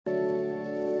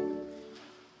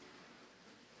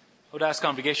I would ask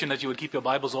congregation that you would keep your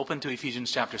Bibles open to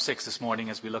Ephesians chapter 6 this morning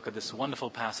as we look at this wonderful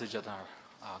passage that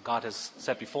our God has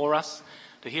set before us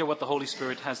to hear what the Holy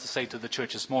Spirit has to say to the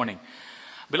church this morning.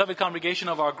 Beloved congregation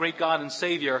of our great God and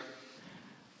Savior,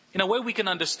 in a way we can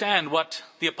understand what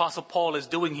the Apostle Paul is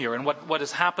doing here and what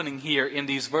is happening here in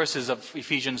these verses of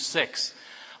Ephesians 6.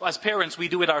 As parents, we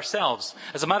do it ourselves.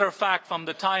 As a matter of fact, from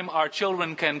the time our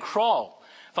children can crawl,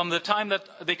 from the time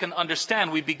that they can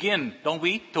understand, we begin, don't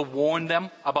we, to warn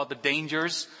them about the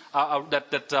dangers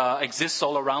that exists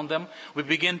all around them. We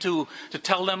begin to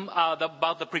tell them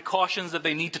about the precautions that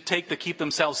they need to take to keep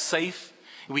themselves safe.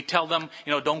 We tell them,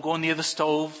 don't go near the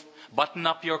stove. Button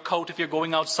up your coat if you're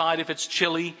going outside if it's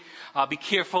chilly. Be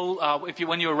careful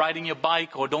when you're riding your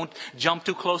bike, or don't jump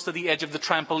too close to the edge of the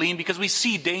trampoline, because we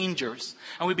see dangers.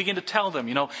 And we begin to tell them,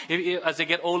 as they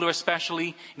get older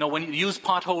especially, when you use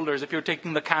pot holders, if you're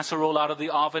taking the casserole out of the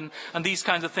oven, and these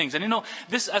kinds of things. And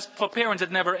this, as for parents,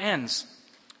 it never ends.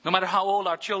 No matter how old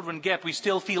our children get, we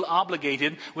still feel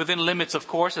obligated, within limits of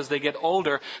course, as they get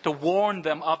older, to warn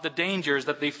them of the dangers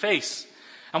that they face.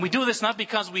 And we do this not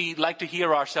because we like to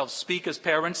hear ourselves speak as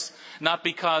parents, not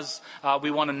because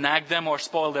we want to nag them or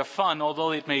spoil their fun,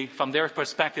 although it may, from their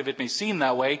perspective, it may seem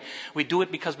that way. We do it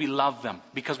because we love them,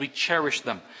 because we cherish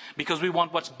them, because we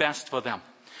want what's best for them.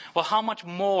 Well, how much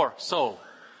more so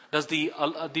does the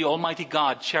Almighty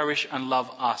God cherish and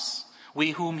love us,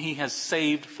 we whom He has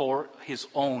saved for His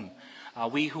own,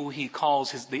 we who He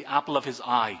calls the apple of His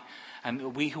eye,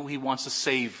 and we who He wants to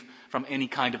save from any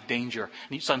kind of danger.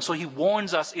 And so He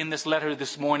warns us in this letter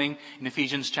this morning in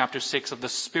Ephesians chapter 6 of the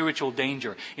spiritual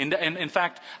danger. In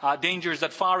fact, dangers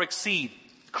that far exceed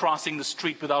crossing the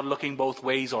street without looking both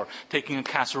ways, or taking a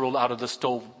casserole out of the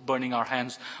stove, burning our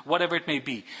hands, whatever it may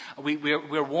be.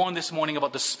 We're warned this morning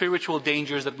about the spiritual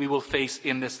dangers that we will face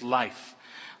in this life.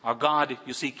 Our God,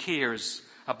 you see, cares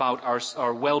about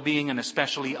our well-being, and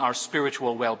especially our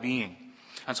spiritual well-being.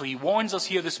 And so He warns us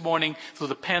here this morning through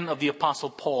the pen of the Apostle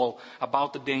Paul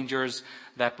about the dangers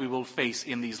that we will face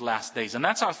in these last days. And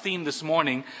that's our theme this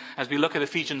morning as we look at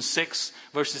Ephesians 6,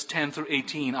 verses 10 through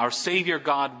 18. Our Savior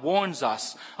God warns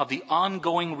us of the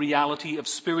ongoing reality of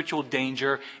spiritual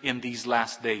danger in these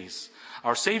last days.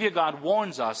 Our Savior God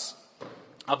warns us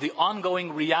of the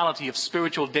ongoing reality of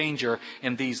spiritual danger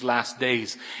in these last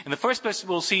days. In the first place,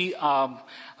 we'll see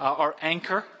our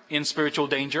anchor in spiritual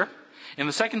danger. In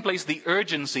the second place, the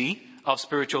urgency of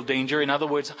spiritual danger. In other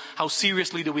words, how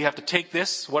seriously do we have to take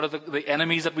this? What are the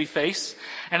enemies that we face?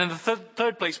 And in the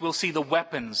third place, we'll see the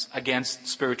weapons against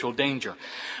spiritual danger.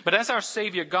 But as our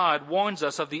Savior God warns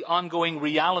us of the ongoing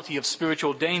reality of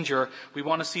spiritual danger, we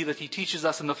want to see that He teaches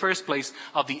us in the first place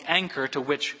of the anchor to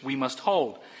which we must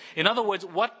hold. In other words,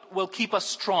 what will keep us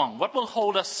strong? What will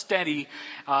hold us steady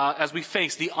as we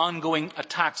face the ongoing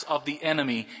attacks of the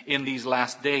enemy in these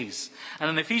last days? And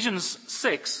in Ephesians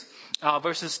 6,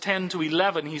 verses 10 to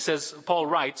 11, Paul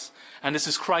writes, and this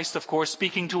is Christ, of course,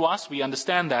 speaking to us. We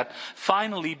understand that.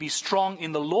 Finally, be strong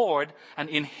in the Lord and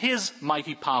in His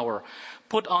mighty power.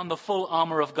 Put on the full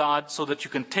armor of God so that you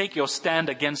can take your stand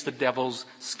against the devil's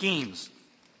schemes.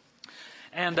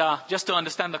 And just to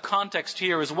understand the context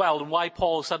here as well, and why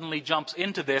Paul suddenly jumps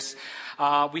into this,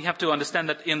 we have to understand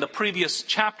that in the previous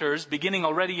chapters, beginning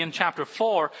already in chapter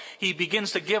 4, he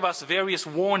begins to give us various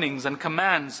warnings and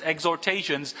commands,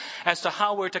 exhortations, as to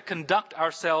how we're to conduct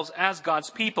ourselves as God's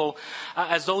people,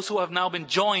 as those who have now been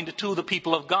joined to the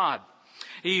people of God.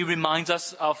 He reminds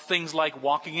us of things like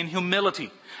walking in humility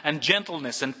and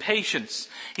gentleness and patience.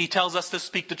 He tells us to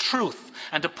speak the truth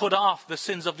and to put off the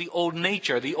sins of the old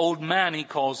nature, the old man, he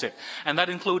calls it. And that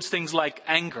includes things like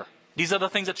anger. These are the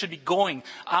things that should be going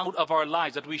out of our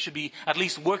lives, that we should be at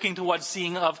least working towards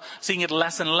seeing it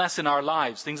less and less in our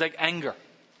lives. Things like anger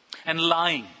and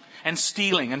lying and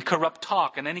stealing and corrupt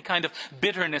talk and any kind of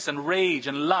bitterness and rage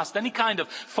and lust, any kind of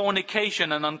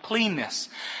fornication and uncleanness.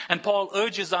 And Paul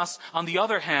urges us, on the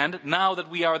other hand, now that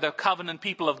we are the covenant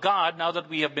people of God, now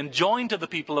that we have been joined to the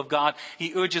people of God,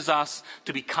 he urges us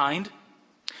to be kind,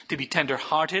 to be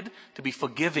tender-hearted, to be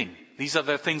forgiving. These are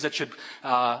the things that should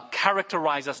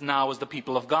characterize us now as the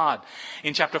people of God.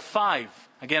 In chapter 5,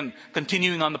 again,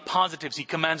 continuing on the positives, he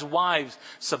commands wives,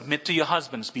 submit to your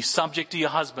husbands, be subject to your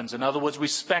husbands. In other words,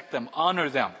 respect them, honor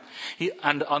them.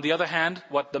 And on the other hand,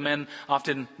 what the men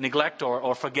often neglect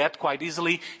or forget quite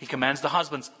easily, he commands the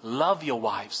husbands, love your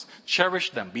wives,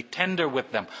 cherish them, be tender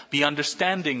with them, be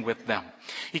understanding with them.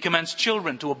 He commands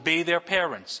children to obey their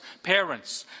parents,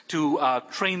 parents to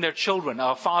train their children,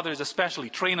 fathers especially,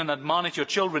 train and admonish your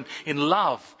children in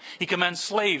love. He commands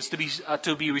slaves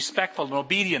to be respectful and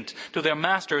obedient to their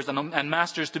masters, and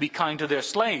masters to be kind to their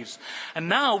slaves. And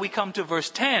now we come to verse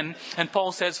 10, and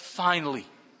Paul says, finally,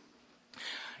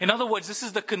 In other words, this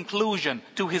is the conclusion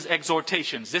to his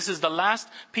exhortations. This is the last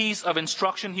piece of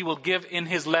instruction he will give in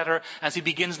his letter as he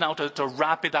begins now to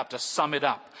wrap it up, to sum it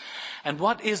up. And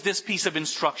what is this piece of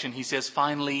instruction? He says,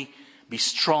 finally, be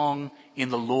strong in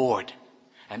the Lord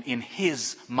and in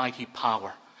his mighty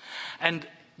power. And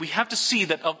we have to see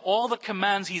that of all the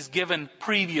commands he's given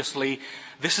previously,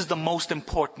 this is the most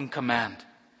important command.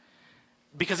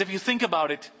 Because if you think about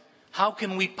it, how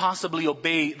can we possibly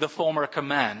obey the former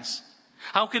commands?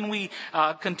 How can we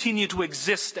continue to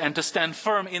exist and to stand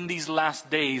firm in these last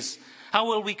days? How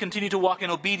will we continue to walk in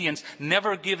obedience,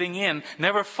 never giving in,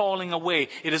 never falling away?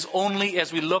 It is only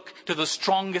as we look to the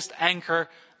strongest anchor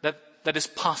that is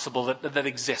possible, that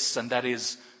exists, and that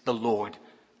is the Lord.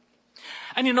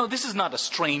 And this is not a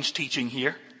strange teaching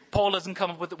here. Paul doesn't come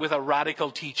up with a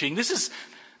radical teaching.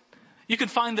 You can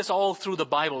find this all through the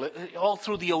Bible, all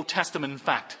through the Old Testament, in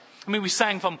fact. I mean, we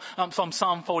sang from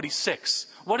Psalm 46.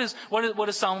 What is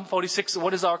Psalm 46?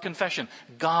 What is our confession?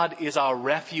 God is our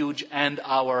refuge and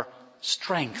our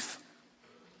strength.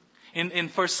 In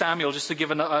 1 Samuel, just to give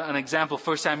an example,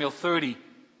 1 Samuel 30,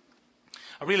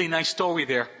 a really nice story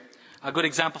there. A good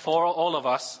example for all of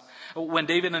us. When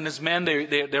David and his men,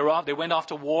 they went off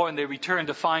to war and they returned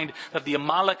to find that the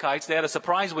Amalekites, they had a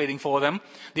surprise waiting for them.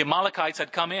 The Amalekites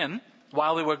had come in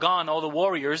while they were gone, all the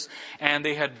warriors, and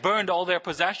they had burned all their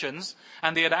possessions,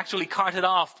 and they had actually carted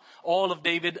off all of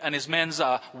David and his men's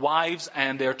wives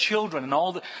and their children,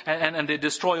 and they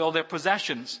destroy all their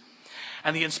possessions.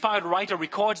 And the inspired writer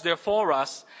records there for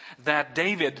us that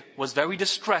David was very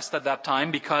distressed at that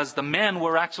time because the men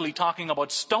were actually talking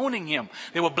about stoning him.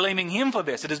 They were blaming him for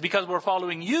this. It is because we're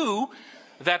following you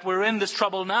that we're in this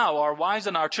trouble now. Our wives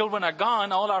and our children are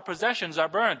gone. All our possessions are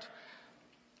burnt.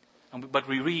 But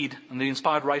we read, and the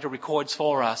inspired writer records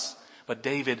for us, but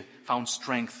David found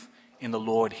strength in the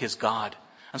Lord his God.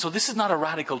 And so this is not a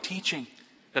radical teaching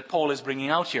that Paul is bringing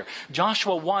out here.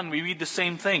 Joshua 1, we read the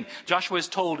same thing. Joshua is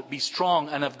told, be strong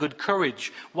and of good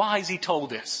courage. Why is he told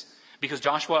this? Because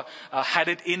Joshua had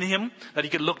it in him that he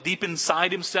could look deep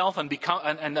inside himself and become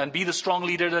and be the strong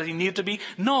leader that he needed to be?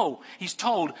 No, he's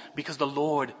told because the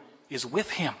Lord is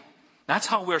with him. That's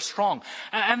how we're strong.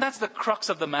 And that's the crux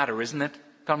of the matter, isn't it,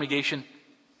 congregation?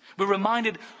 We're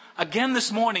reminded again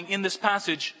this morning in this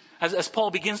passage, as Paul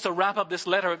begins to wrap up this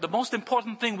letter, the most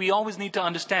important thing we always need to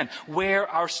understand, where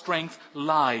our strength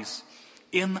lies.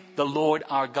 In the Lord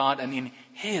our God and in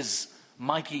his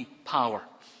mighty power.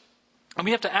 And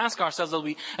we have to ask ourselves,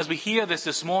 as we hear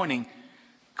this morning,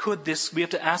 we have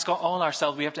to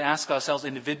ask ourselves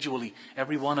individually,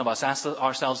 every one of us, ask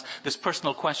ourselves this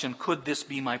personal question, could this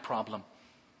be my problem?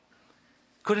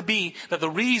 Could it be that the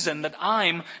reason that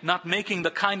I'm not making the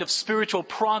kind of spiritual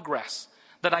progress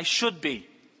that I should be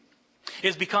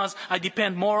is because I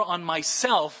depend more on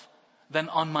myself than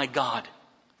on my God?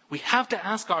 We have to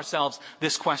ask ourselves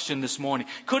this question this morning.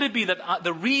 Could it be that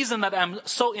the reason that I'm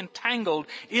so entangled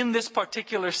in this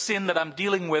particular sin that I'm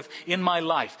dealing with in my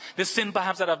life, this sin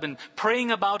perhaps that I've been praying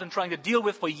about and trying to deal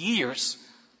with for years,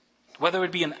 whether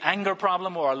it be an anger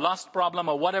problem or a lust problem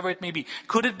or whatever it may be,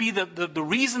 could it be the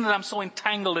reason that I'm so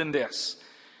entangled in this?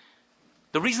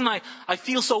 The reason I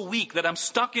feel so weak, that I'm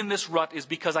stuck in this rut, is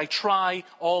because I try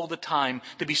all the time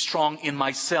to be strong in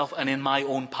myself and in my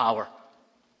own power.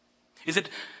 Is it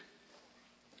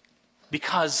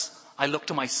because I look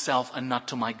to myself and not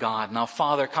to my God? Now,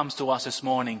 Father comes to us this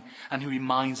morning and he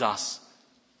reminds us,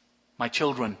 my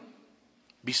children,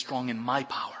 be strong in my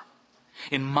power,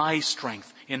 in my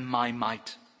strength, in my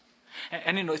might.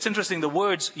 And it's interesting, the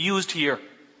words used here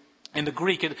in the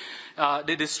Greek,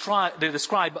 they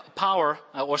describe power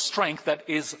or strength that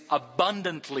is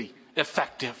abundantly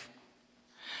effective.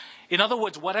 In other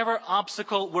words, whatever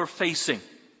obstacle we're facing,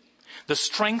 the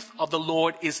strength of the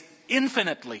Lord is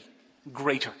infinitely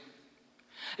greater.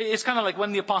 It's kind of like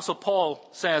when the Apostle Paul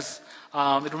says,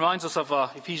 it reminds us of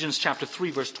Ephesians chapter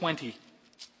 3, verse 20.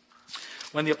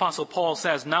 When the Apostle Paul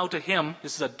says, now to him,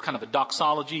 this is a kind of a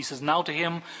doxology, he says, now to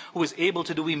him who is able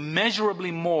to do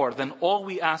immeasurably more than all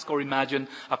we ask or imagine,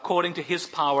 according to his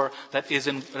power that is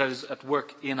at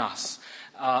work in us.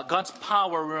 God's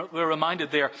power, we're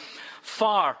reminded there,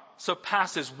 far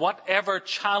surpasses whatever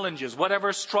challenges,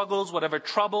 whatever struggles, whatever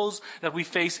troubles that we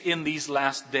face in these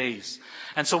last days.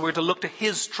 And so we're to look to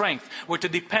his strength. We're to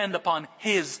depend upon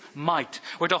his might.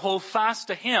 We're to hold fast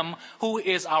to him who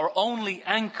is our only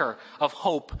anchor of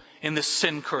hope in this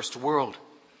sin-cursed world.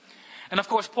 And of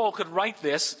course, Paul could write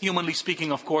this, humanly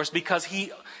speaking, of course, because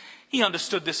he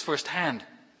understood this firsthand.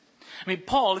 I mean,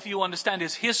 Paul, if you understand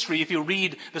his history, if you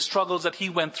read the struggles that he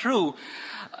went through,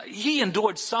 he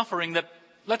endured suffering that,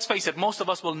 let's face it, most of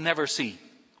us will never see.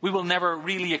 We will never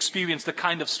really experience the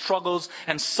kind of struggles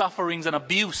and sufferings and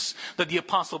abuse that the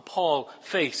Apostle Paul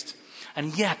faced.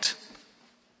 And yet,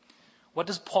 what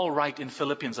does Paul write in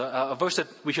Philippians? A verse that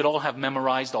we should all have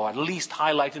memorized or at least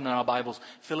highlighted in our Bibles.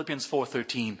 Philippians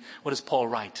 4:13. What does Paul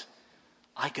write?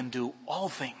 I can do all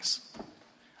things.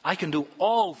 I can do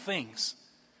all things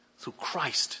through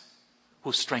Christ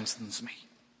who strengthens me.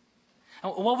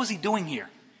 And what was he doing here?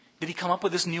 Did he come up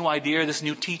with this new idea, this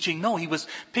new teaching? No, he was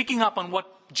picking up on what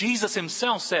Jesus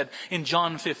himself said in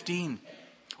John 15.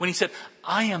 When he said,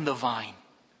 I am the vine.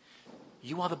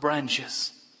 You are the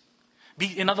branches.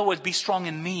 In other words, be strong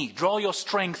in me. Draw your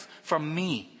strength from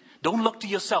me. Don't look to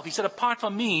yourself. He said, apart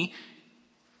from me,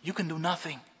 you can do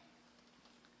nothing.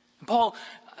 And Paul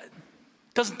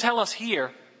doesn't tell us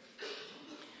here,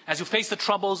 as you face the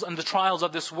troubles and the trials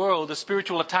of this world, the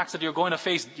spiritual attacks that you're going to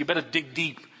face, you better dig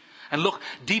deep and look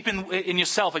deep in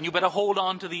yourself, and you better hold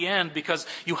on to the end because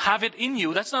you have it in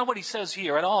you. That's not what he says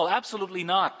here at all. Absolutely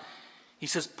not. He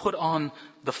says, put on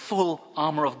the full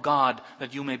armor of God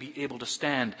that you may be able to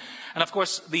stand. And of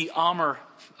course, the armor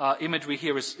imagery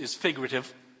here is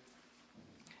figurative.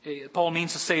 Paul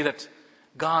means to say that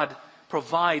God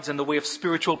provides in the way of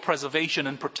spiritual preservation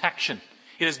and protection.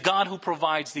 It is God who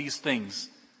provides these things.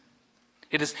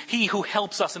 It is He who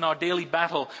helps us in our daily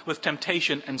battle with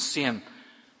temptation and sin.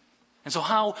 And so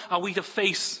how are we to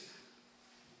face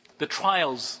the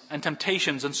trials and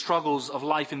temptations and struggles of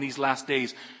life in these last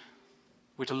days?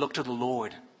 We're to look to the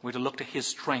Lord. We're to look to His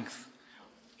strength.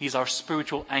 He's our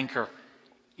spiritual anchor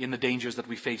in the dangers that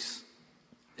we face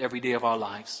every day of our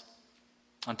lives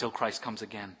until Christ comes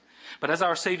again. But as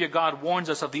our Savior God warns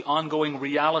us of the ongoing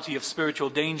reality of spiritual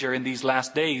danger in these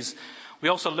last days, we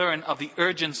also learn of the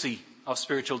urgency of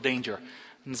spiritual danger.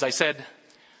 And as I said,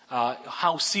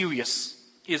 how serious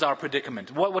is our predicament?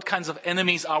 What kinds of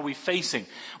enemies are we facing?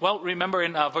 Well, remember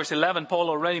in verse 11, Paul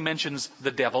already mentions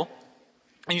the devil.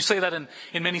 And you say that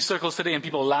in many circles today and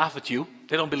people laugh at you.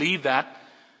 They don't believe that.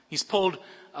 He's pulled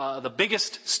the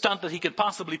biggest stunt that he could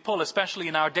possibly pull, especially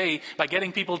in our day, by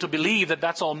getting people to believe that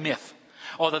that's all myth.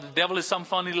 Or that the devil is some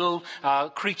funny little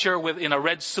creature in a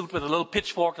red suit with a little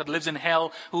pitchfork that lives in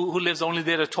hell, who lives only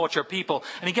there to torture people.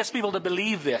 And he gets people to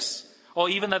believe this. Or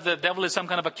even that the devil is some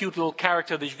kind of a cute little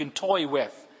character that you can toy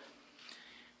with.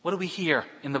 What do we hear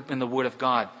in the Word of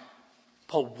God?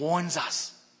 Paul warns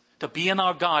us to be on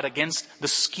our guard against the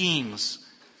schemes,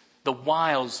 the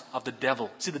wiles of the devil.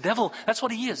 See, the devil, that's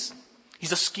what he is.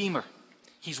 He's a schemer.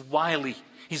 He's wily.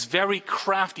 He's very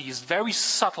crafty. He's very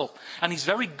subtle. And he's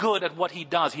very good at what he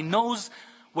does. He knows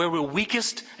where we're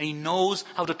weakest, and he knows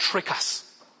how to trick us.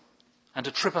 And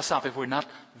to trip us up if we're not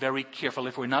very careful,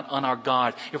 if we're not on our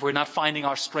guard, if we're not finding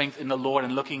our strength in the Lord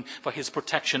and looking for His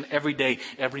protection every day,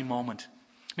 every moment.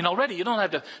 I mean, already, you don't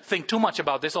have to think too much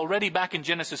about this. Already back in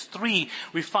Genesis 3,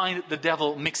 we find the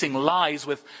devil mixing lies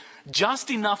with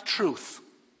just enough truth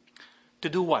to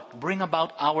do what? Bring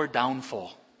about our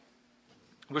downfall.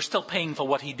 We're still paying for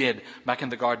what he did back in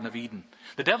the Garden of Eden.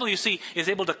 The devil, you see, is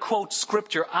able to quote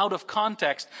Scripture out of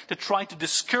context to try to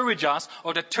discourage us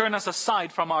or to turn us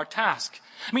aside from our task.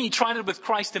 I mean, he tried it with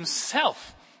Christ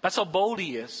himself. That's how bold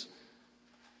he is.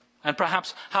 And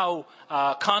perhaps how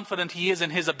confident he is in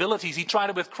his abilities. He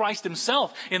tried it with Christ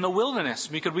himself in the wilderness.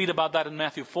 We could read about that in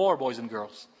Matthew 4, boys and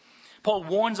girls. Paul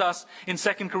warns us in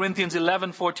 2 Corinthians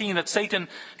 11:14 that Satan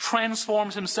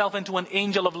transforms himself into an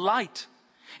angel of light.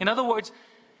 In other words,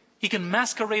 he can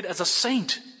masquerade as a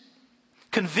saint,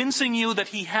 convincing you that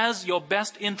he has your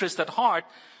best interest at heart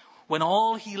when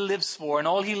all he lives for and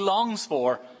all he longs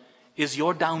for is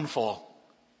your downfall.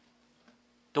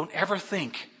 Don't ever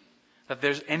think that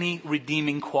there's any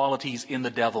redeeming qualities in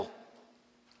the devil.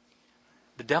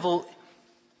 The devil,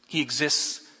 he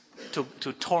exists to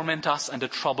torment us and to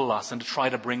trouble us and to try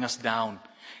to bring us down.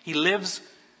 He lives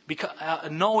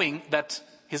knowing that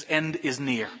his end is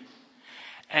near.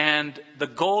 And the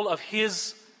goal of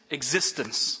his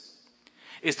existence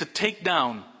is to take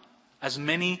down as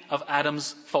many of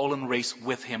Adam's fallen race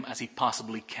with him as he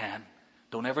possibly can.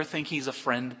 Don't ever think he's a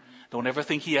friend. Don't ever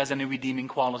think he has any redeeming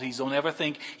qualities. Don't ever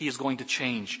think he is going to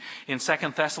change. In 2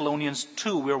 Thessalonians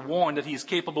 2, we're warned that he is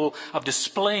capable of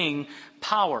displaying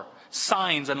power,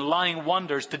 signs, and lying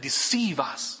wonders to deceive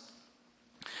us.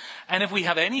 And if we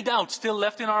have any doubt still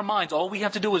left in our minds, all we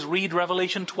have to do is read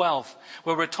Revelation 12,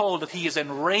 where we're told that he is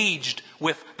enraged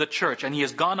with the church and he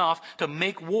has gone off to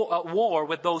make war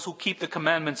with those who keep the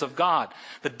commandments of God.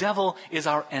 The devil is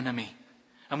our enemy.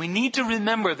 And we need to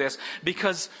remember this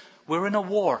because we're in a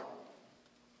war.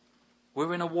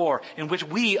 We're in a war in which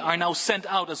we are now sent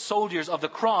out as soldiers of the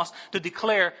cross to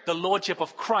declare the lordship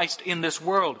of Christ in this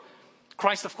world.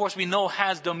 Christ, of course, we know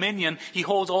has dominion. He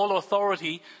holds all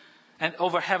authority and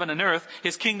over heaven and earth.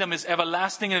 His kingdom is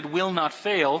everlasting and it will not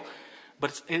fail.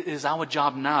 But it is our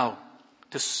job now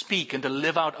to speak and to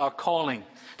live out our calling,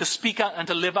 to speak out and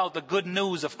to live out the good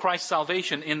news of Christ's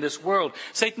salvation in this world.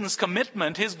 Satan's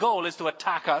commitment, his goal is to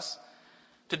attack us,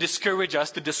 to discourage us,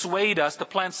 to dissuade us, to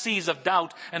plant seeds of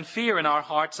doubt and fear in our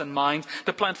hearts and minds,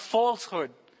 to plant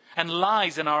falsehood and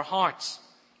lies in our hearts.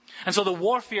 And so the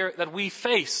warfare that we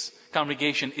face,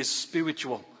 congregation, is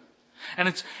spiritual.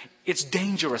 And it's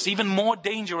dangerous, even more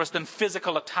dangerous than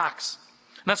physical attacks.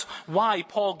 And that's why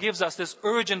Paul gives us this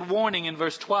urgent warning in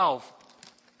verse 12.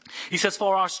 He says,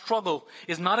 for our struggle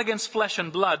is not against flesh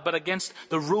and blood, but against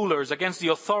the rulers, against the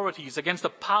authorities, against the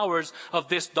powers of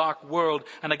this dark world,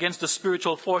 and against the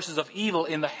spiritual forces of evil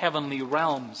in the heavenly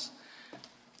realms.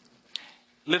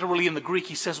 Literally in the Greek,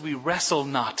 he says we wrestle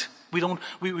not.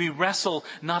 We wrestle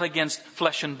not against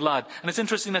flesh and blood. And it's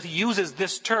interesting that he uses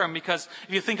this term because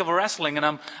if you think of wrestling, and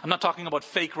I'm not talking about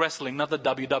fake wrestling, not the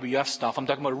WWF stuff. I'm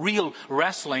talking about real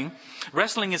wrestling.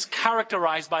 Wrestling is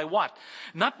characterized by what?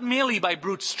 Not merely by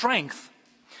brute strength,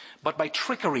 but by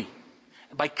trickery,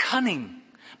 by cunning,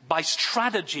 by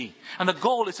strategy. And the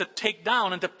goal is to take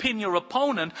down and to pin your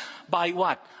opponent by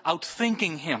what?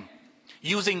 Outthinking him.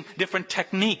 Using different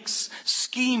techniques,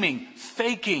 scheming,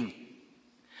 faking.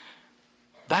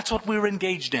 That's what we're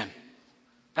engaged in.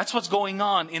 That's what's going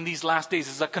on in these last days.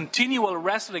 It's a continual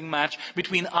wrestling match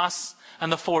between us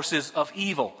and the forces of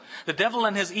evil. The devil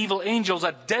and his evil angels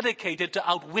are dedicated to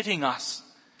outwitting us,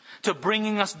 to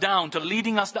bringing us down, to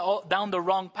leading us down the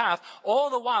wrong path, all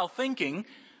the while thinking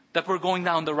that we're going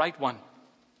down the right one.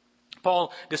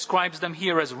 Paul describes them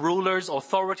here as rulers,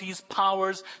 authorities,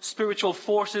 powers, spiritual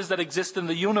forces that exist in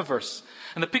the universe.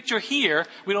 And the picture here,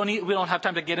 we don't have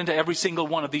time to get into every single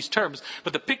one of these terms,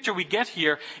 but the picture we get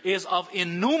here is of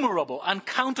innumerable,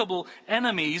 uncountable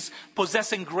enemies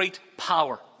possessing great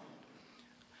power.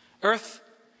 Earth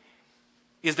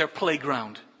is their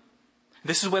playground.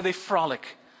 This is where they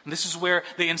frolic. And this is where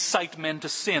they incite men to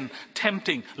sin,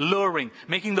 tempting, luring,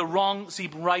 making the wrong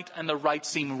seem right and the right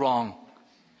seem wrong.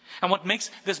 And what makes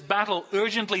this battle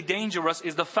urgently dangerous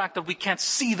is the fact that we can't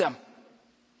see them.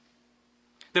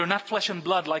 They're not flesh and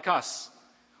blood like us.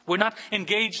 We're not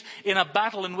engaged in a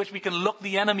battle in which we can look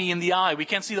the enemy in the eye. We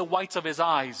can't see the whites of his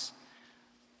eyes.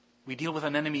 We deal with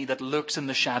an enemy that lurks in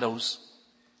the shadows.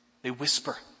 They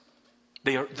whisper.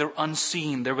 They're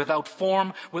unseen. They're without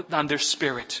form and their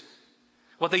spirit.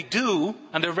 What they do,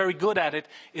 and they're very good at it,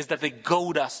 is that they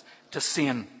goad us to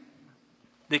sin.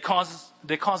 They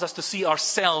cause us to see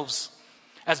ourselves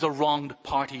as the wronged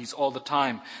parties all the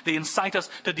time. They incite us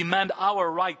to demand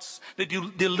our rights. They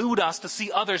delude us to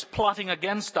see others plotting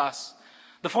against us.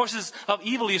 The forces of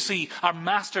evil, you see, are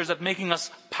masters at making us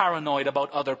paranoid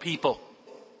about other people.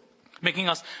 Making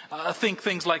us think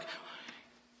things like,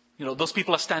 those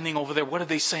people are standing over there. What are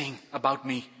they saying about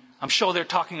me? I'm sure they're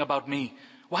talking about me.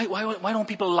 Why don't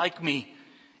people like me?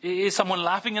 Is someone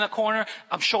laughing in a corner?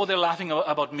 I'm sure they're laughing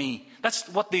about me. That's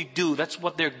what they do. That's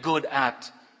what they're good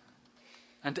at.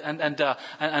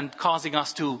 And causing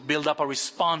us to build up a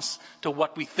response to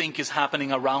what we think is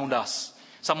happening around us.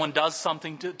 Someone does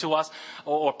something to us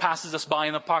or passes us by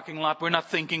in the parking lot. We're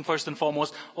not thinking first and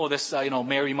foremost,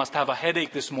 Mary must have a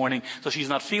headache this morning, so she's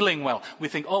not feeling well. We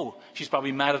think, she's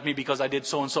probably mad at me because I did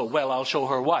so and so. Well, I'll show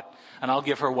her what, and I'll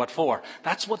give her what for.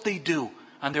 That's what they do.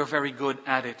 And they're very good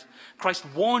at it. Christ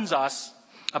warns us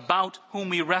about whom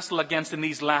we wrestle against in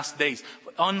these last days.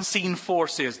 Unseen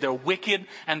forces. They're wicked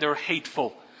and they're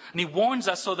hateful. And he warns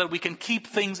us so that we can keep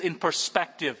things in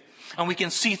perspective. And we can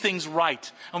see things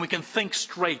right. And we can think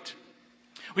straight.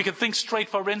 We can think straight,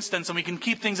 for instance, and we can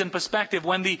keep things in perspective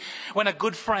when a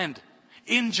good friend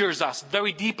injures us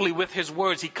very deeply with his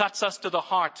words. He cuts us to the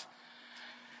heart.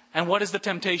 And what is the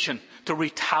temptation? To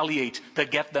retaliate, to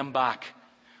get them back.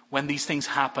 When these things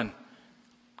happen,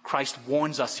 Christ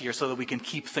warns us here so that we can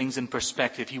keep things in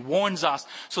perspective. He warns us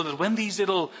so that when these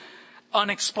little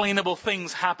unexplainable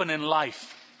things happen in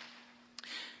life,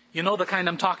 you know the kind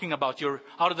I'm talking about. You're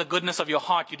out of the goodness of your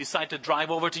heart, you decide to drive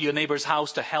over to your neighbor's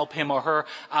house to help him or her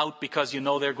out because you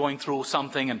know they're going through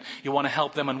something and you want to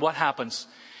help them. And what happens?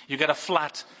 You get a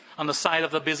flat on the side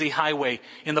of the busy highway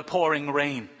in the pouring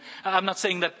rain. I'm not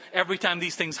saying that every time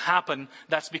these things happen,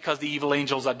 that's because the evil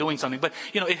angels are doing something. But,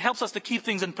 it helps us to keep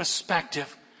things in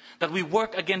perspective. That we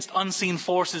work against unseen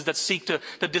forces that seek to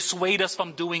dissuade us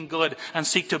from doing good and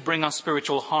seek to bring us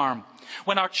spiritual harm.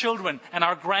 When our children and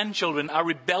our grandchildren are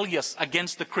rebellious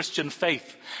against the Christian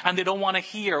faith and they don't want to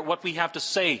hear what we have to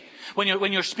say. When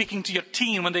you're speaking to your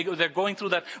teen, when they're going through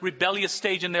that rebellious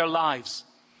stage in their lives.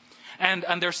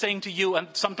 And they're saying to you, and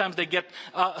sometimes they get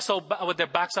with their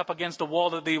backs up against the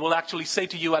wall that they will actually say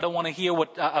to you, I don't want to hear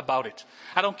about it.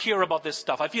 I don't care about this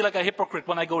stuff. I feel like a hypocrite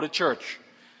when I go to church.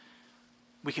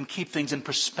 We can keep things in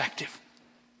perspective.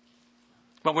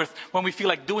 When we feel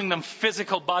like doing them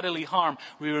physical bodily harm,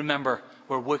 we remember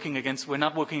we're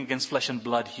not working against flesh and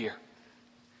blood here.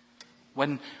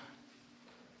 When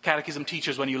catechism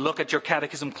teachers, when you look at your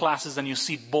catechism classes and you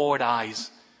see bored eyes,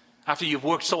 after you've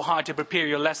worked so hard to prepare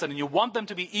your lesson and you want them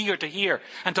to be eager to hear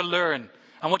and to learn,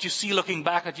 and what you see looking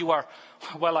back at you are,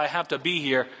 well, I have to be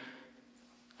here,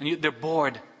 and they're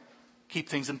bored. Keep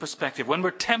things in perspective. When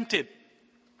we're tempted,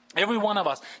 every one of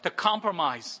us, to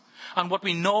compromise on what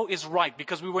we know is right,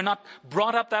 because we were not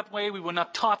brought up that way, we were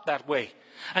not taught that way.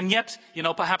 And yet,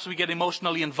 perhaps we get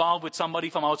emotionally involved with somebody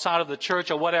from outside of the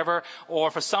church or whatever, or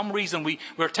for some reason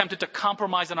we're tempted to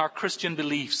compromise on our Christian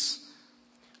beliefs.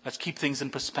 Let's keep things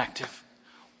in perspective.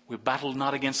 We battle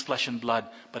not against flesh and blood,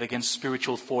 but against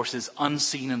spiritual forces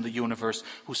unseen in the universe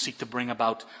who seek to bring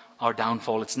about our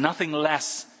downfall. It's nothing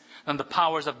less than the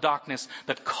powers of darkness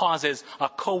that causes a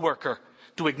coworker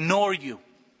to ignore you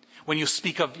when you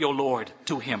speak of your Lord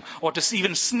to him, or to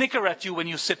even snicker at you when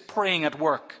you sit praying at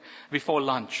work before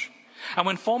lunch. And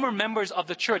when former members of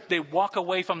the church, they walk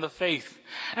away from the faith,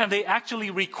 and they actually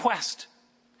request,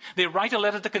 they write a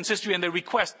letter to consistory and they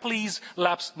request, please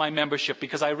lapse my membership,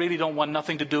 because I really don't want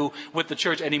nothing to do with the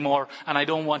church anymore, and I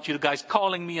don't want you guys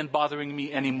calling me and bothering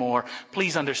me anymore.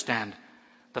 Please understand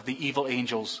that the evil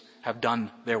angels have done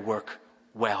their work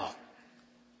well.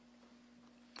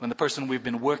 When the person we've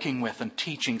been working with and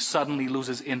teaching suddenly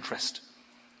loses interest,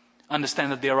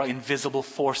 understand that there are invisible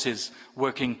forces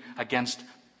working against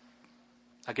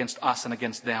us and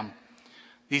against them.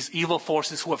 These evil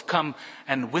forces who have come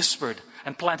and whispered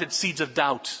and planted seeds of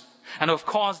doubt and have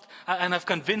caused and have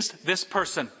convinced this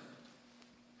person,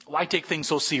 why take things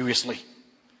so seriously?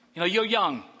 You're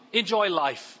young. Enjoy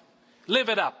life. Live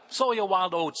it up. Sow your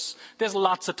wild oats. There's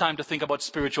lots of time to think about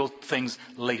spiritual things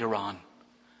later on.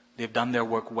 They've done their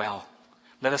work well.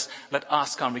 Let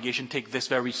us, congregation, take this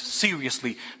very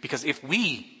seriously, because if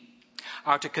we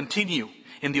are to continue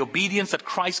in the obedience that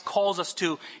Christ calls us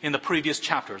to in the previous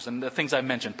chapters, and the things I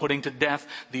mentioned, putting to death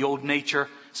the old nature,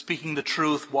 speaking the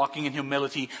truth, walking in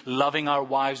humility, loving our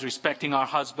wives, respecting our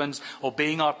husbands,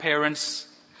 obeying our parents,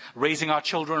 raising our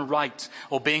children right,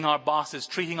 obeying our bosses,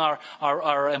 treating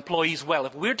our employees well.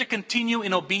 If we're to continue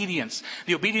in obedience,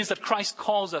 the obedience that Christ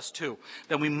calls us to,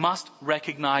 then we must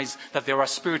recognize that there are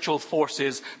spiritual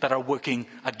forces that are working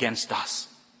against us.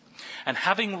 And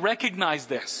having recognized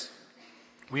this,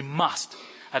 we must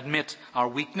admit our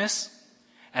weakness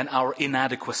and our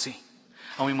inadequacy.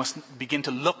 And we must begin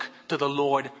to look to the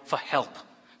Lord for help,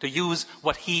 to use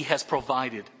what He has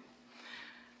provided.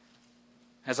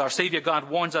 As our Savior God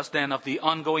warns us then of the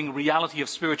ongoing reality of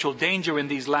spiritual danger in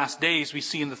these last days, we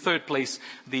see in the third place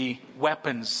the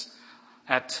weapons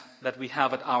that we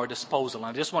have at our disposal.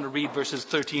 And I just want to read verses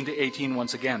 13 to 18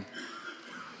 once again.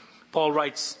 Paul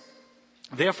writes,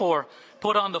 "Therefore,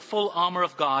 put on the full armor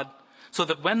of God, so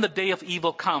that when the day of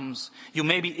evil comes, you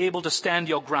may be able to stand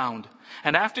your ground.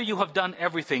 And after you have done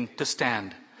everything, to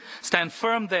stand. Stand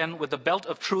firm then, with the belt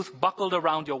of truth buckled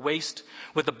around your waist,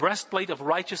 with the breastplate of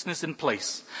righteousness in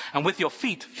place, and with your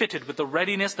feet fitted with the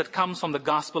readiness that comes from the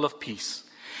gospel of peace.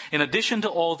 In addition to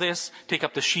all this, take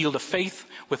up the shield of faith,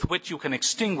 with which you can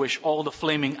extinguish all the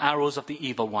flaming arrows of the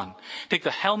evil one. Take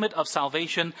the helmet of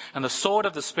salvation and the sword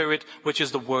of the Spirit, which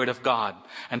is the word of God.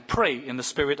 And pray in the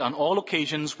Spirit on all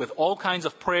occasions with all kinds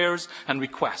of prayers and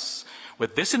requests.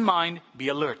 With this in mind, be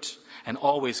alert, and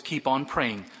always keep on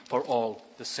praying for all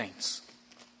the saints."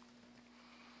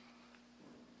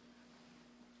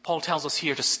 Paul tells us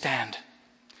here to stand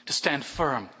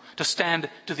firm, to stand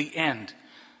to the end.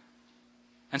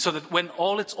 And so that when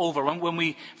all it's over, when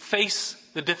we face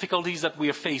the difficulties that we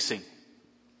are facing,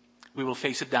 we will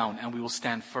face it down and we will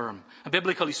stand firm. And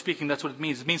biblically speaking, that's what it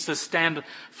means. It means to stand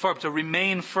firm, to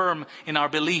remain firm in our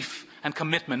belief and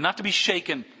commitment, not to be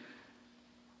shaken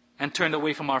and turned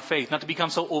away from our faith, not to become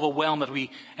so overwhelmed that we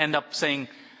end up saying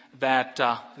that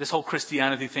this whole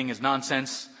Christianity thing is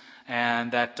nonsense,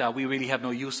 and that we really have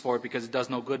no use for it because it does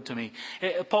no good to me.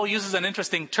 Paul uses an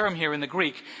interesting term here in the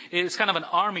Greek. It's kind of an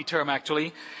army term,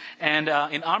 actually. And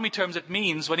in army terms, it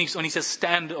means, when he says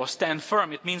stand or stand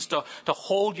firm, it means to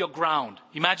hold your ground.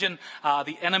 Imagine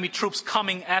the enemy troops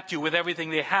coming at you with everything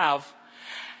they have.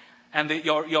 And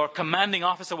your commanding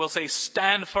officer will say,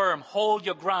 stand firm, hold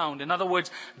your ground. In other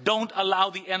words, don't allow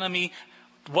the enemy,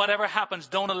 whatever happens,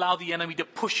 don't allow the enemy to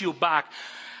push you back.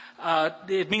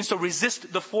 it means to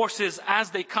resist the forces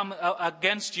as they come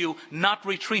against you, not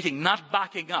retreating, not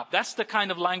backing up. That's the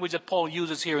kind of language that Paul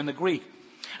uses here in the Greek.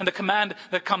 And the command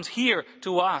that comes here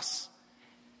to us,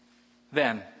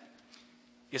 then,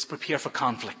 is prepare for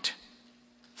conflict.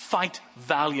 Fight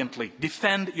valiantly.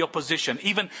 Defend your position.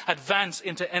 Even advance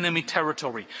into enemy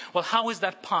territory. Well, how is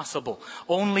that possible?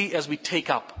 Only as we take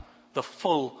up the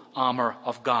full armor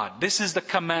of God. This is the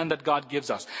command that God gives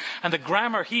us. And the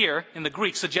grammar here in the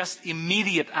Greek suggests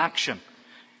immediate action.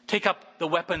 Take up the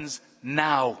weapons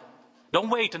now. Don't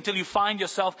wait until you find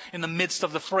yourself in the midst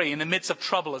of the fray, in the midst of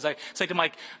trouble. As I say to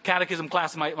my catechism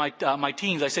class, my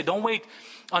teens, I say, don't wait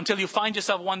until you find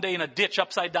yourself one day in a ditch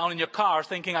upside down in your car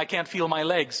thinking, I can't feel my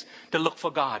legs, to look for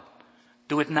God.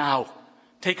 Do it now.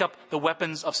 Take up the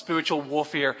weapons of spiritual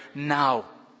warfare now.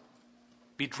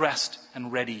 Be dressed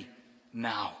and ready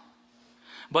now.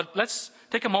 But let's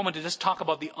take a moment to just talk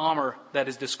about the armor that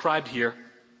is described here.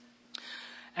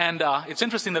 And it's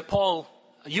interesting that Paul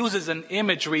uses an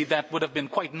imagery that would have been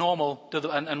quite normal to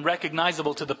and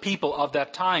recognizable to the people of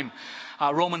that time.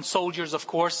 Roman soldiers, of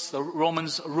course, the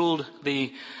Romans ruled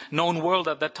the known world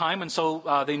at that time, and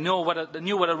so they knew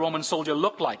what a Roman soldier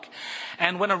looked like.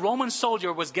 And when a Roman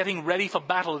soldier was getting ready for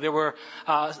battle, there were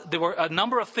a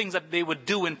number of things that they would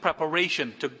do in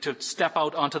preparation to step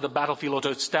out onto the battlefield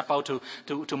or to step out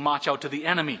to march out to the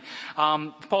enemy.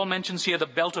 Paul mentions here the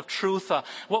belt of truth.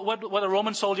 What a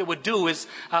Roman soldier would do is,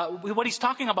 what he's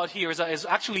talking about here is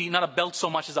actually not a belt so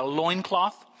much as a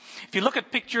loincloth. If you look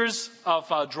at pictures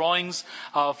of drawings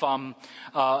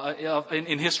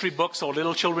in history books or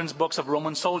little children's books of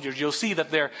Roman soldiers, you'll see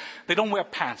that they don't wear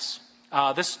pants.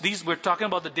 We're talking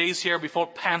about the days here before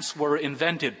pants were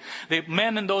invented. The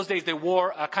men in those days, they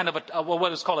wore a kind of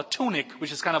what is called a tunic,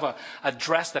 which is kind of a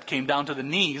dress that came down to the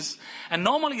knees. And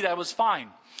normally that was fine.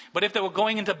 But if they were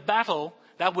going into battle,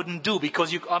 that wouldn't do,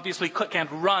 because you obviously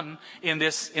can't run in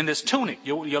this tunic.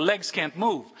 Your legs can't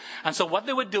move. And so what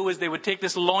they would do is they would take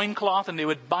this loincloth and they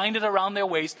would bind it around their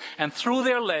waist and through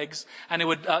their legs, and they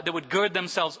would gird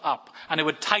themselves up, and it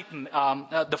would tighten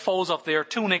the folds of their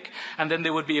tunic, and then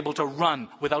they would be able to run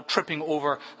without tripping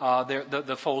over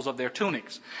the folds of their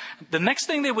tunics. The next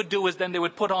thing they would do is then they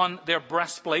would put on their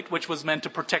breastplate, which was meant to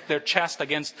protect their chest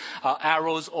against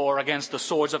arrows or against the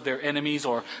swords of their enemies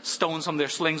or stones from their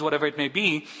slings, whatever it may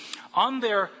be. On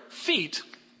their feet,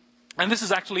 and this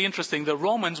is actually interesting, the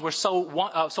Romans were so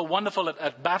wonderful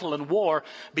at battle and war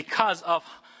because of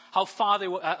how far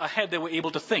ahead they were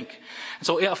able to think.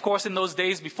 So, of course, in those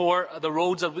days before the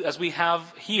roads as we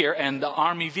have here and the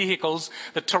army vehicles,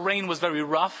 the terrain was very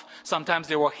rough. Sometimes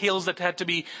there were hills that had to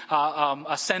be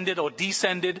ascended or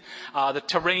descended. The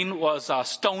terrain was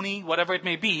stony, whatever it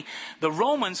may be. The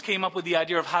Romans came up with the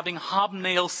idea of having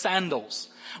hobnail sandals,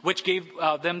 which gave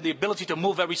them the ability to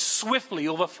move very swiftly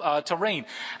over terrain.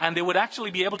 And they would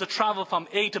actually be able to travel from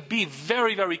A to B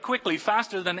very, very quickly,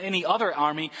 faster than any other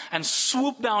army, and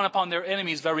swoop down upon their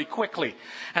enemies very quickly.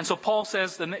 And so Paul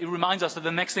says, it reminds us that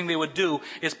the next thing they would do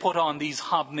is put on these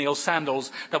hobnail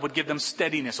sandals that would give them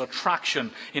steadiness or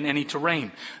traction in any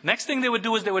terrain. Next thing they would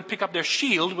do is they would pick up their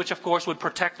shield, which of course would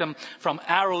protect them from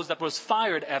arrows that was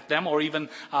fired at them, or even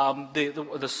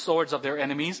the swords of their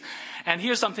enemies. And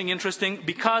here's something interesting.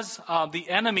 Because the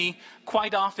enemy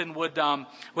quite often would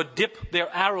dip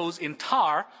their arrows in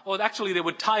tar, or actually they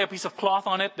would tie a piece of cloth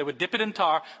on it, they would dip it in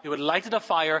tar, they would light it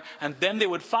afire, and then they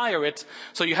would fire it.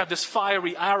 So you have this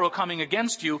fiery arrow coming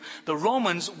against you. The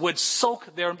Romans would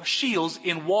soak their shields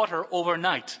in water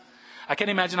overnight. I can't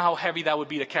imagine how heavy that would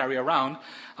be to carry around.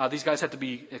 These guys had to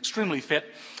be extremely fit.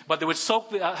 But they would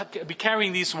be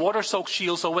carrying these water-soaked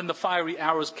shields, so when the fiery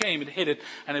arrows came, it hit it,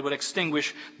 and it would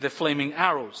extinguish the flaming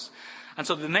arrows. And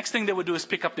so the next thing they would do is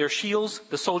pick up their shields.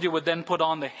 The soldier would then put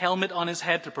on the helmet on his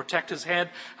head to protect his head.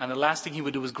 And the last thing he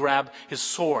would do is grab his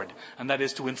sword. And that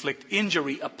is to inflict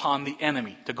injury upon the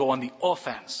enemy, to go on the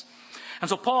offense. And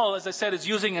so Paul, as I said, is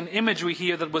using an imagery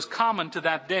here that was common to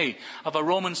that day of a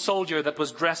Roman soldier that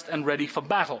was dressed and ready for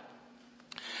battle.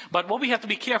 But what we have to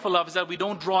be careful of is that we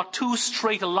don't draw too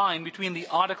straight a line between the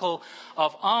article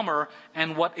of armor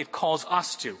and what it calls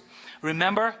us to.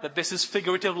 Remember that this is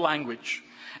figurative language.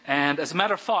 And as a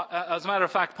matter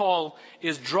of fact, Paul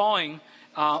is drawing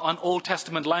on Old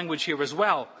Testament language here as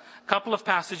well. A couple of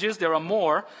passages, there are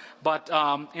more, but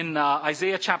in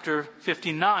Isaiah chapter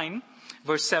 59,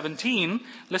 verse 17,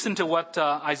 listen to what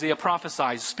Isaiah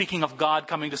prophesies. Speaking of God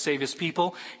coming to save his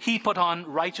people, he put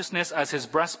on righteousness as his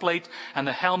breastplate and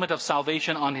the helmet of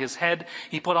salvation on his head.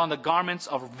 He put on the garments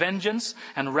of vengeance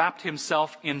and wrapped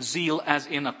himself in zeal as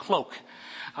in a cloak.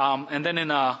 And then in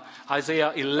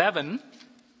Isaiah 11,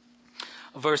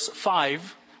 verse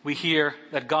 5, we hear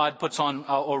that God puts on,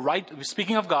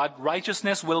 speaking of God,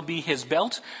 righteousness will be his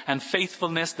belt and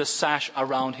faithfulness the sash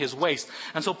around his waist.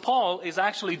 And so Paul is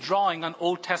actually drawing on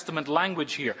Old Testament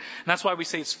language here. And that's why we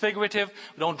say it's figurative.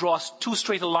 We don't draw too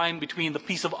straight a line between the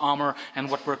piece of armor and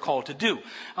what we're called to do.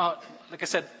 Like I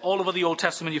said, all over the Old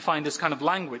Testament you find this kind of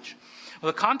language.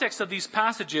 Well, the context of these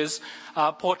passages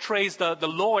portrays the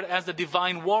Lord as the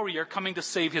divine warrior coming to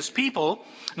save his people.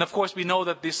 And of course we know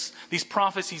that these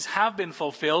prophecies have been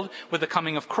fulfilled with the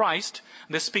coming of Christ.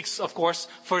 This speaks, of course,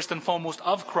 first and foremost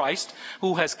of Christ,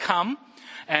 who has come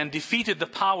and defeated the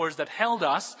powers that held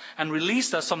us and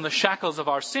released us from the shackles of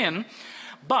our sin.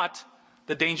 But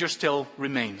the danger still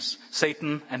remains.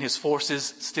 Satan and his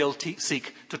forces still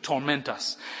seek to torment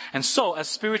us. And so, as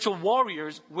spiritual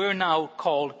warriors, we're now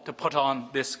called to put on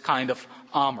this kind of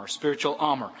armor, spiritual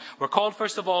armor. We're called,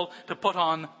 first of all, to put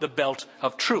on the belt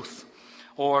of truth,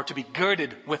 or to be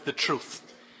girded with the truth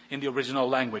in the original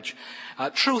language.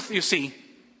 Truth, you see,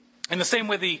 in the same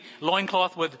way the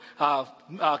loincloth would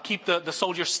keep the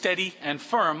soldier steady and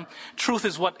firm, truth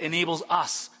is what enables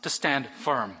us to stand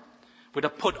firm. We're to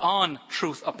put on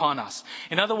truth upon us.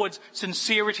 In other words,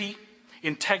 sincerity,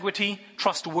 integrity,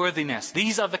 trustworthiness.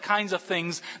 These are the kinds of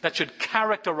things that should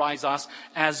characterize us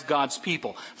as God's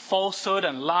people. Falsehood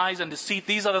and lies and deceit,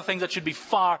 these are the things that should be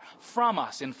far from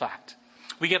us, in fact.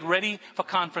 We get ready for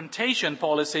confrontation,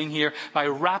 Paul is saying here, by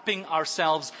wrapping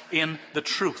ourselves in the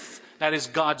truth. That is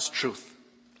God's truth.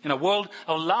 In a world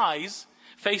of lies,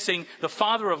 facing the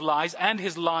father of lies and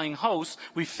his lying hosts,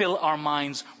 we fill our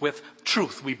minds with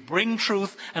truth. We bring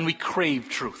truth and we crave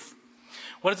truth.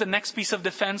 What is the next piece of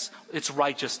defense? It's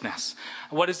righteousness.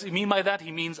 What does he mean by that?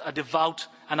 He means a devout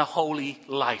and a holy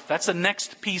life. That's the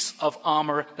next piece of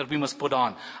armor that we must put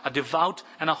on. A devout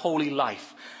and a holy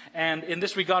life. And in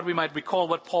this regard, we might recall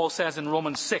what Paul says in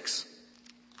Romans 6.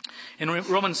 In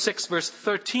Romans 6 verse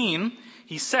 13,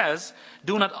 he says,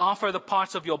 "Do not offer the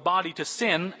parts of your body to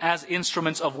sin as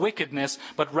instruments of wickedness,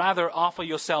 but rather offer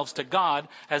yourselves to God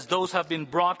as those who have been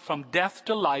brought from death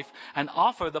to life, and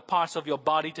offer the parts of your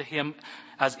body to him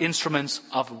as instruments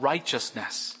of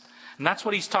righteousness." And that's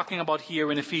what he's talking about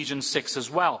here in Ephesians 6 as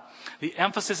well. The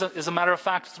emphasis, as a matter of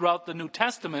fact, throughout the New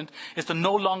Testament is to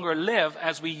no longer live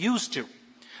as we used to.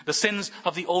 The sins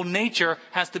of the old nature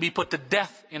has to be put to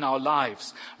death in our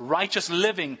lives. Righteous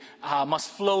living must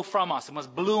flow from us. It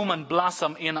must bloom and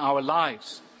blossom in our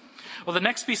lives. Well, the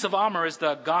next piece of armor is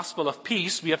the gospel of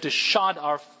peace. We have to shod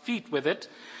our feet with it.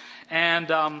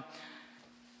 And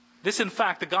this, in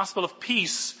fact, the gospel of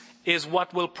peace is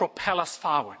what will propel us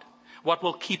forward, what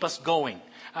will keep us going.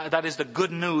 That is the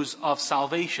good news of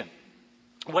salvation.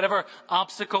 Whatever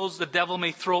obstacles the devil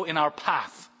may throw in our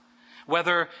path,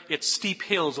 whether it's steep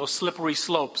hills or slippery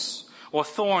slopes, or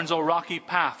thorns or rocky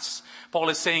paths, Paul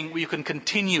is saying you can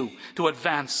continue to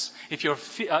advance if your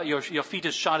feet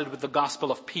is shodded with the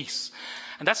gospel of peace.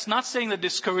 And that's not saying that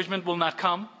discouragement will not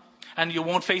come, and you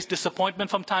won't face disappointment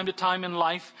from time to time in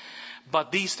life,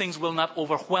 but these things will not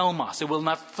overwhelm us. It will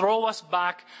not throw us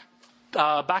back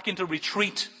into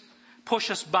retreat, push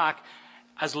us back,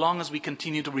 as long as we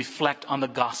continue to reflect on the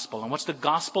gospel. And what's the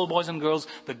gospel, boys and girls?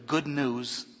 The good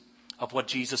news of what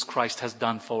Jesus Christ has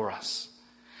done for us.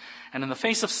 And in the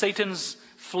face of Satan's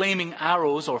flaming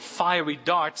arrows or fiery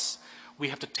darts, we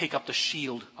have to take up the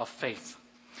shield of faith.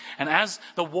 And as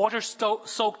the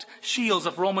water-soaked shields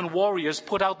of Roman warriors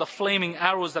put out the flaming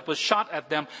arrows that was shot at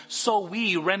them, so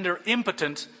we render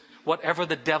impotent whatever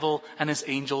the devil and his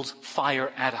angels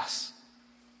fire at us.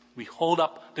 We hold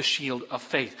up the shield of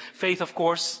faith. Faith, of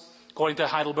course, according to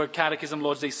Heidelberg Catechism,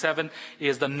 Lord's Day 7,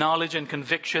 is the knowledge and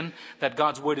conviction that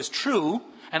God's word is true,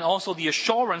 and also the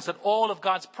assurance that all of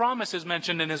God's promises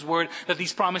mentioned in his word, that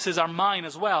these promises are mine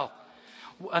as well.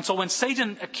 And so when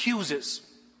Satan accuses,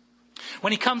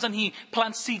 when he comes and he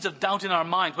plants seeds of doubt in our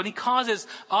minds, when he causes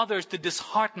others to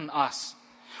dishearten us,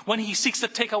 when he seeks to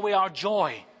take away our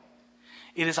joy,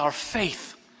 it is our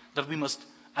faith that we must,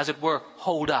 as it were,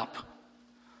 hold up.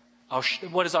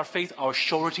 What is our faith? Our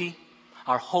surety,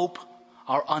 our hope,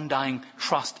 our undying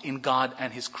trust in God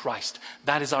and his Christ.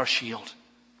 That is our shield.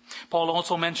 Paul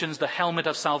also mentions the helmet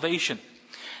of salvation.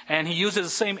 And he uses the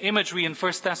same imagery in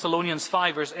 1 Thessalonians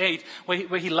 5 verse 8,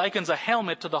 where he likens a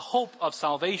helmet to the hope of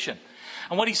salvation.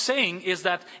 And what he's saying is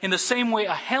that in the same way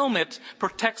a helmet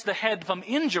protects the head from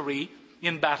injury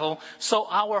in battle, so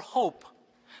our hope,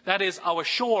 that is our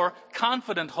sure,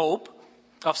 confident hope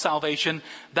of salvation,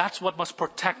 that's what must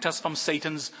protect us from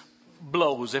Satan's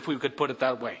blows, if we could put it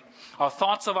that way. Our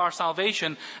thoughts of our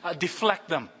salvation deflect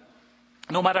them.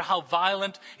 No matter how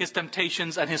violent his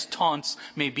temptations and his taunts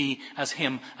may be, as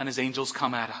him and his angels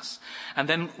come at us. And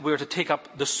then we're to take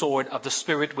up the sword of the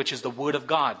Spirit, which is the Word of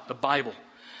God, the Bible.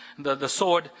 The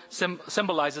sword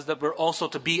symbolizes that we're also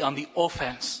to be on the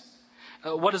offense.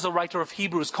 What does the writer of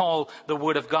Hebrews call the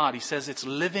Word of God? He says it's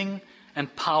living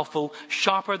and powerful,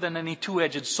 sharper than any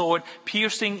two-edged sword,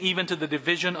 piercing even to the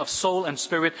division of soul and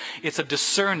spirit. It's a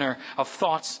discerner of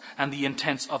thoughts and the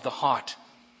intents of the heart.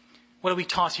 What are we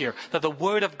taught here? That the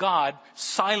Word of God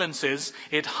silences,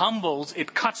 it humbles,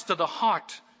 it cuts to the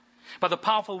heart. By the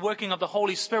powerful working of the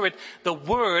Holy Spirit, the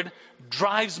Word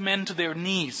drives men to their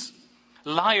knees.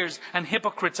 Liars and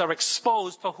hypocrites are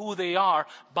exposed for who they are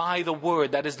by the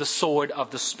Word. That is the sword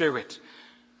of the Spirit.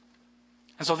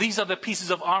 And so these are the pieces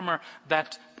of armor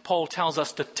that Paul tells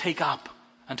us to take up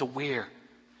and to wear.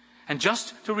 And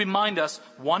just to remind us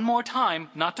one more time,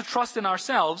 not to trust in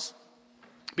ourselves,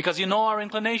 because you know our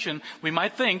inclination, we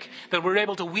might think that we're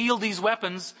able to wield these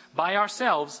weapons by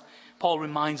ourselves. Paul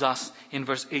reminds us in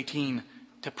verse 18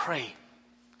 to pray.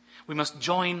 We must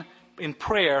join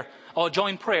prayer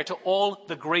to all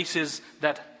the graces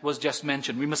that was just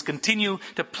mentioned. We must continue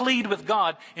to plead with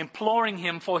God, imploring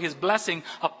him for his blessing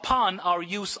upon our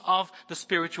use of the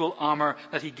spiritual armor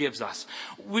that he gives us.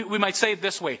 We might say it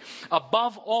this way: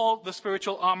 above all the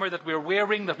spiritual armor that we're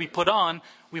wearing, that we put on,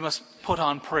 we must put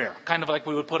on prayer. Kind of like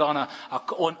we would put on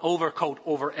an overcoat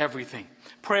over everything.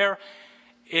 Prayer,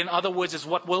 in other words, is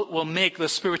what will make the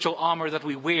spiritual armor that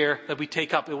we wear, that we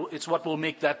take up, it's what will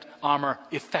make that armor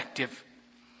effective.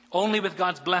 Only with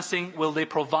God's blessing will they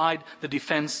provide the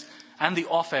defense and the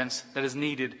offense that is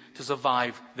needed to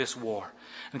survive this war.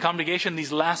 And congregation,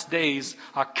 these last days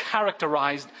are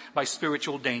characterized by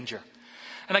spiritual danger.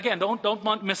 And again,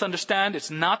 don't misunderstand.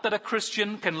 It's not that a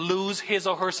Christian can lose his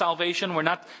or her salvation. We're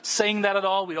not saying that at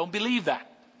all. We don't believe that.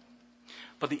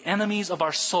 But the enemies of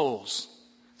our souls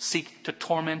seek to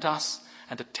torment us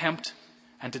and to tempt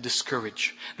and to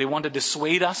discourage. They want to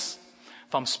dissuade us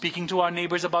from speaking to our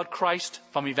neighbors about Christ,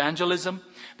 from evangelism.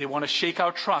 They want to shake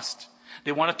our trust.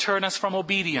 They want to turn us from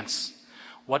obedience.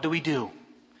 What do?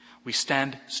 We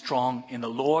stand strong in the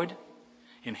Lord,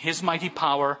 in his mighty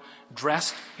power,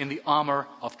 dressed in the armor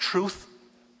of truth,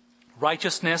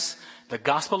 righteousness, the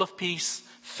gospel of peace,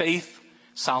 faith,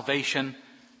 salvation,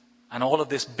 and all of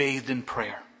this bathed in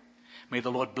prayer. May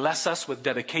the Lord bless us with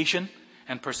dedication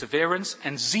and perseverance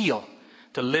and zeal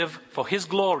to live for his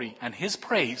glory and his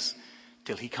praise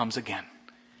till he comes again.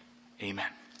 Amen.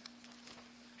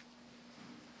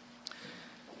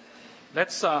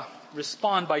 Let's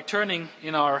respond by turning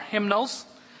in our hymnals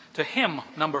to hymn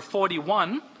number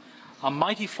 41. A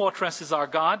mighty fortress is our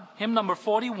God. Hymn number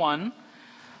 41.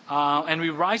 And we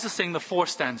rise to sing the 4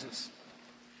 stanzas.